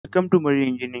welcome to Marine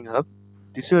Engineering Hub.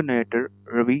 This is your narrator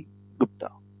Ravi Gupta.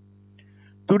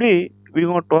 Today we're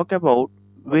going to talk about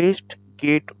waste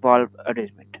gate valve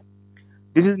arrangement.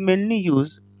 This is mainly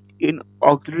used in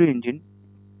auxiliary engine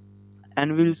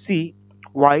and we'll see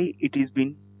why it is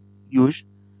being used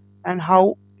and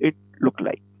how it look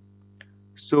like.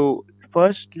 So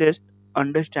first let's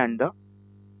understand the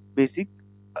basic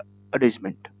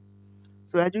arrangement.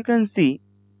 So as you can see,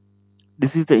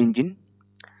 this is the engine,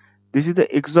 this is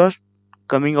the exhaust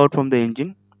coming out from the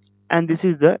engine, and this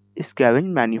is the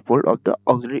scavenge manifold of the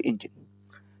auxiliary engine.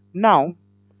 Now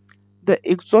the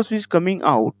exhaust which is coming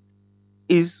out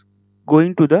is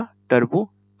going to the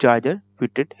turbocharger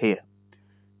fitted here.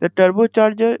 The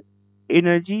turbocharger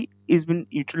energy is being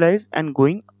utilized and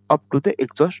going up to the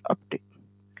exhaust uptake.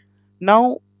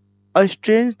 Now a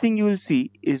strange thing you will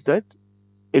see is that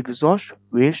exhaust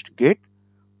waste gate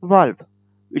valve,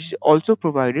 which is also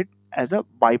provided as a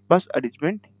bypass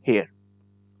arrangement here.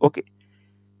 Okay.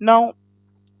 Now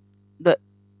the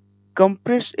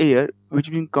compressed air which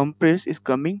being compressed is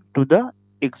coming to the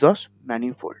exhaust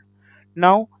manifold.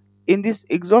 Now in this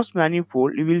exhaust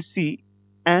manifold you will see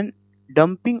an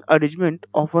dumping arrangement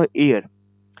of a air.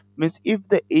 Means if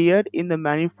the air in the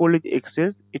manifold is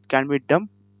excess, it can be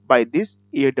dumped by this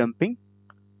air dumping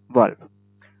valve.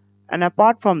 And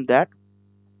apart from that,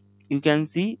 you can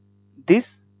see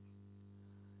this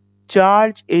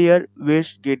charge air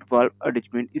waste gate valve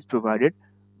arrangement is provided,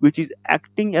 which is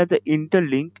acting as an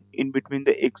interlink in between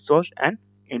the exhaust and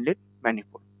inlet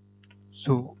manifold.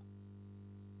 So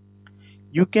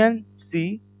you can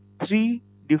see three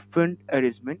different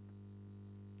arrangements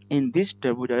in this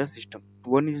turbocharger system.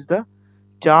 One is the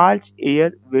charge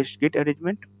air waste gate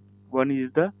arrangement, one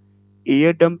is the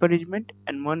air dump arrangement,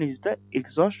 and one is the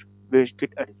exhaust waste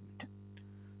gate arrangement.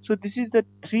 So this is the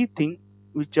three things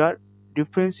which are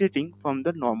differentiating from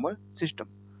the normal system.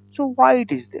 So why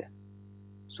it is there?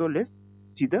 So let's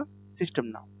see the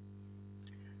system now.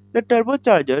 The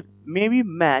turbocharger may be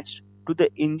matched to the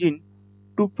engine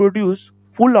to produce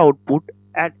full output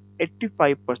at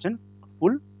 85%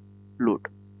 full load.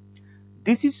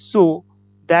 This is so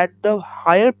that the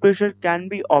higher pressure can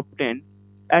be obtained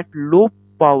at low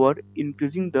power,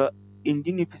 increasing the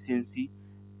engine efficiency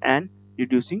and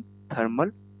reducing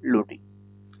thermal loading.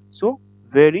 So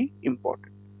very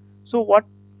important. So what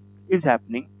is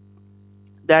happening,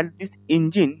 that this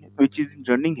engine which is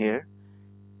running here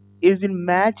is been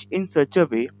matched in such a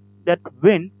way that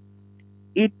when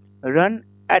it run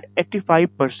at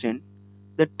 85%,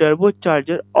 the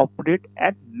turbocharger operate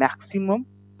at maximum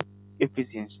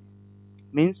efficiency.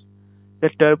 Means the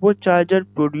turbocharger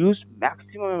produce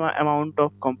maximum amount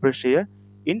of compressed air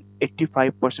in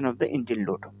 85% of the engine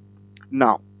load.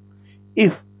 Now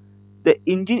if the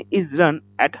engine is run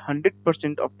at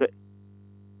 100% of the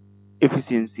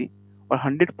efficiency or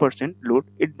 100% load,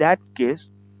 in that case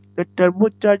the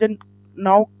turbocharger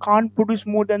now can't produce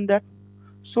more than that,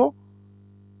 so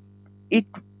it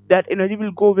that energy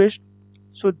will go waste.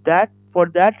 So that for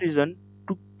that reason,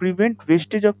 to prevent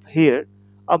wastage of air,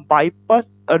 a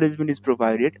bypass arrangement is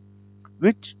provided,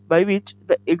 which by which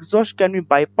the exhaust can be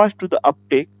bypassed to the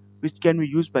uptake, which can be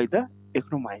used by the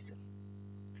economizer.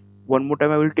 One more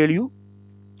time I will tell you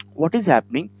what is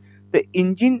happening. The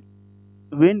engine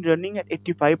when running at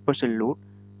 85% load,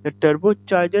 the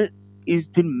turbocharger is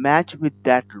been matched with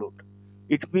that load.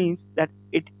 It means that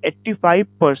at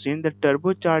 85% the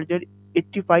turbocharger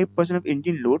 85% of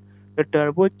engine load, the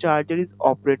turbocharger is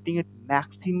operating at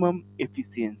maximum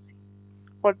efficiency.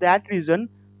 For that reason,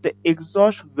 the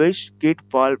exhaust waste gate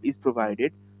valve is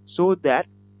provided so that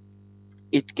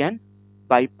it can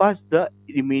bypass the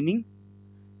remaining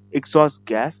exhaust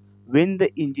gas when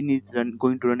the engine is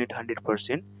going to run at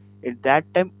 100%. At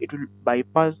that time it will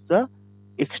bypass the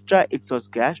extra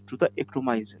exhaust gas to the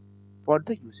economizer for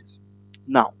the uses.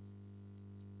 Now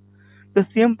the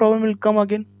same problem will come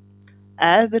again.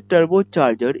 As the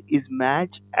turbocharger is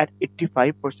matched at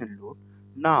 85% load,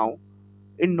 now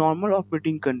in normal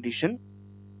operating condition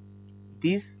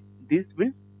this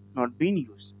will not be in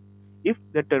use. If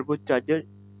the turbocharger,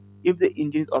 if the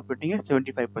engine is operating at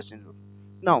 75% load,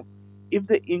 now if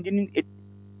the engine is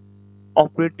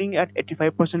operating at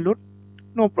 85% load,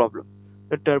 no problem,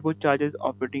 the turbocharger is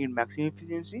operating in maximum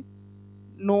efficiency,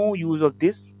 no use of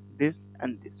this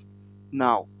and this.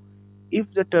 Now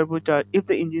if the if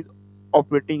the engine is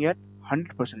operating at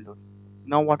 100% load,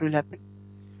 now what will happen?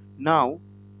 Now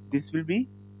this will be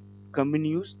come in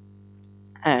use,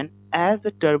 and as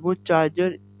the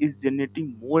turbocharger is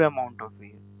generating more amount of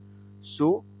air,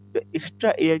 so the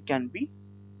extra air can be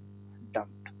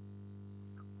dumped.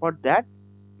 For that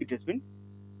it has been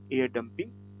air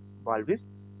dumping valve is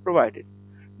provided.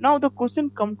 Now the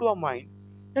question come to our mind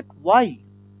that why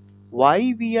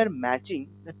we are matching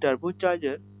the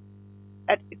turbocharger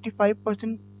at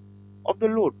 85% of the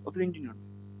load of the engine.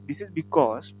 This is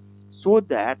because so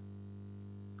that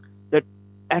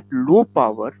at low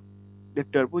power the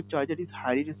turbocharger is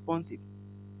highly responsive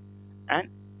and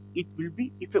it will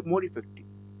be more effective.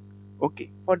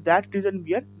 Okay, for that reason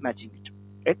we are matching it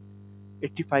at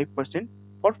 85%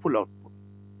 for full output.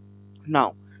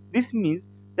 Now this means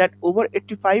that over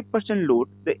 85% load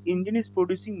the engine is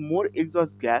producing more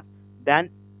exhaust gas than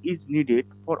is needed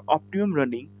for optimum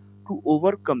running. To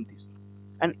overcome this,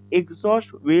 an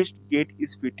exhaust waste gate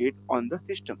is fitted on the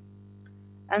system,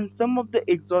 and some of the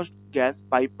exhaust gas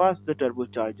bypass the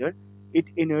turbocharger,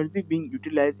 its energy being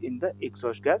utilized in the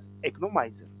exhaust gas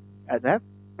economizer, as I have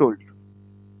told you.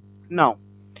 Now,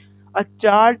 a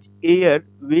charge air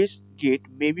waste gate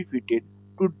may be fitted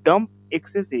to dump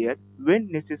excess air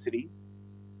when necessary,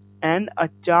 and a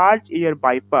charge air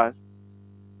bypass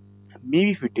may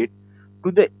be fitted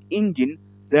to the engine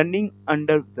running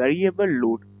under variable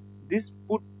load. This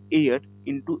put air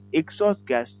into exhaust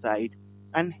gas side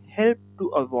and help to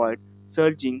avoid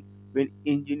surging when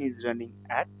engine is running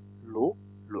at low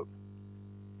load.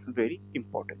 Very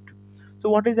important. So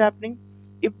what is happening?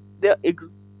 If the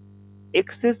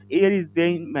excess air is there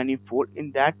in manifold,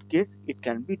 in that case it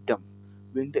can be dumped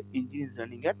when the engine is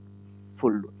running at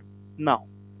full load. Now,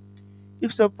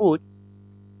 if suppose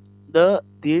there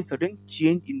is sudden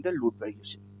change in the load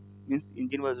variation, means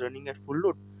engine was running at full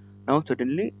load, now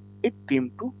suddenly it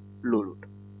came to low load.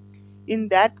 In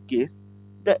that case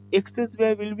the excess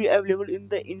wear will be available in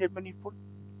the inlet manifold.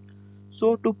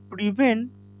 So to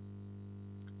prevent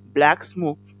black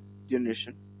smoke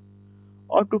generation,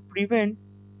 or to prevent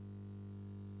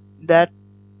that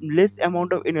less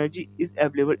amount of energy is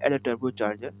available at a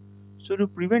turbocharger, so to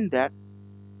prevent that,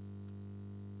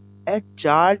 a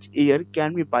charge air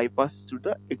can be bypassed to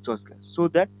the exhaust gas so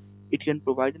that it can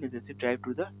provide the necessary drive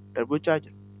to the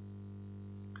turbocharger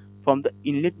from the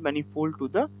inlet manifold to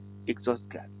the exhaust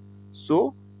gas.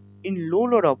 So, in low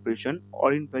load operation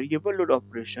or in variable load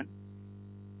operation,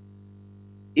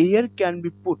 air can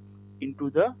be put into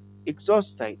the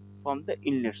exhaust side from the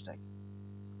inlet side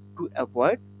to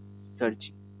avoid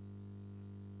surging.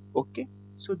 Okay,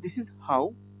 so this is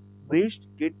how waste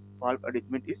gate valve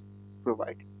arrangement is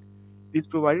provided. It is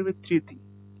provided with three things: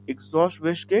 exhaust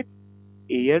waste gate,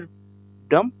 air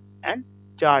dump, and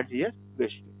charge air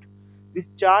waste gate. This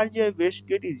charge air waste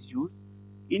gate is used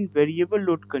in variable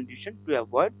load condition to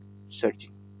avoid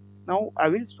surging. Now I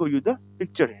will show you the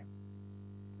picture here.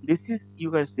 This is,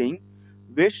 you are saying,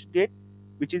 waste gate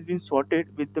which is being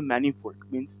sorted with the manifold,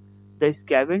 means the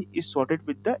scavenge is sorted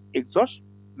with the exhaust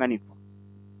manifold.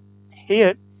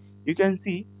 Here you can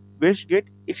see waste gate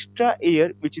extra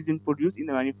air which is being produced in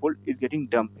the manifold is getting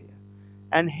dumped here,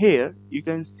 and here you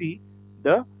can see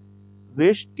the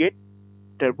waste gate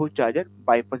turbocharger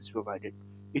bypass is provided.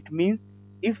 It means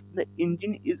if the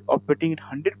engine is operating at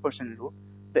 100% load,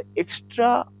 the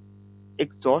extra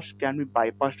exhaust can be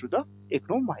bypassed to the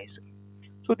economizer.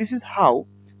 So this is how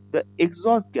the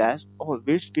exhaust gas of a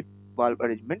waste gate valve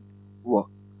arrangement work.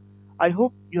 I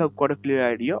hope you have got a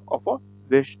clear idea of a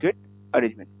waste gate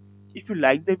arrangement. If you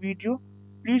like the video,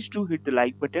 please do hit the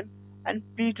like button, and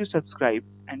please do subscribe,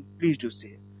 and please do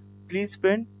share. Please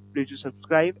friend, please do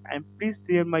subscribe, and please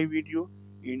share my video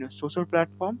in a social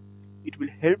platform. It will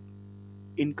help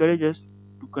encourage us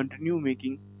to continue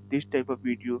making this type of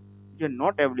video which are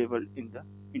not available in the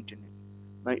internet.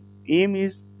 My aim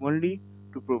is only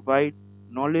to provide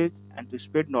knowledge and to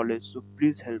spread knowledge, so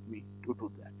please help me to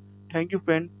do that. Thank you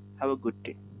friend, have a good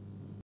day.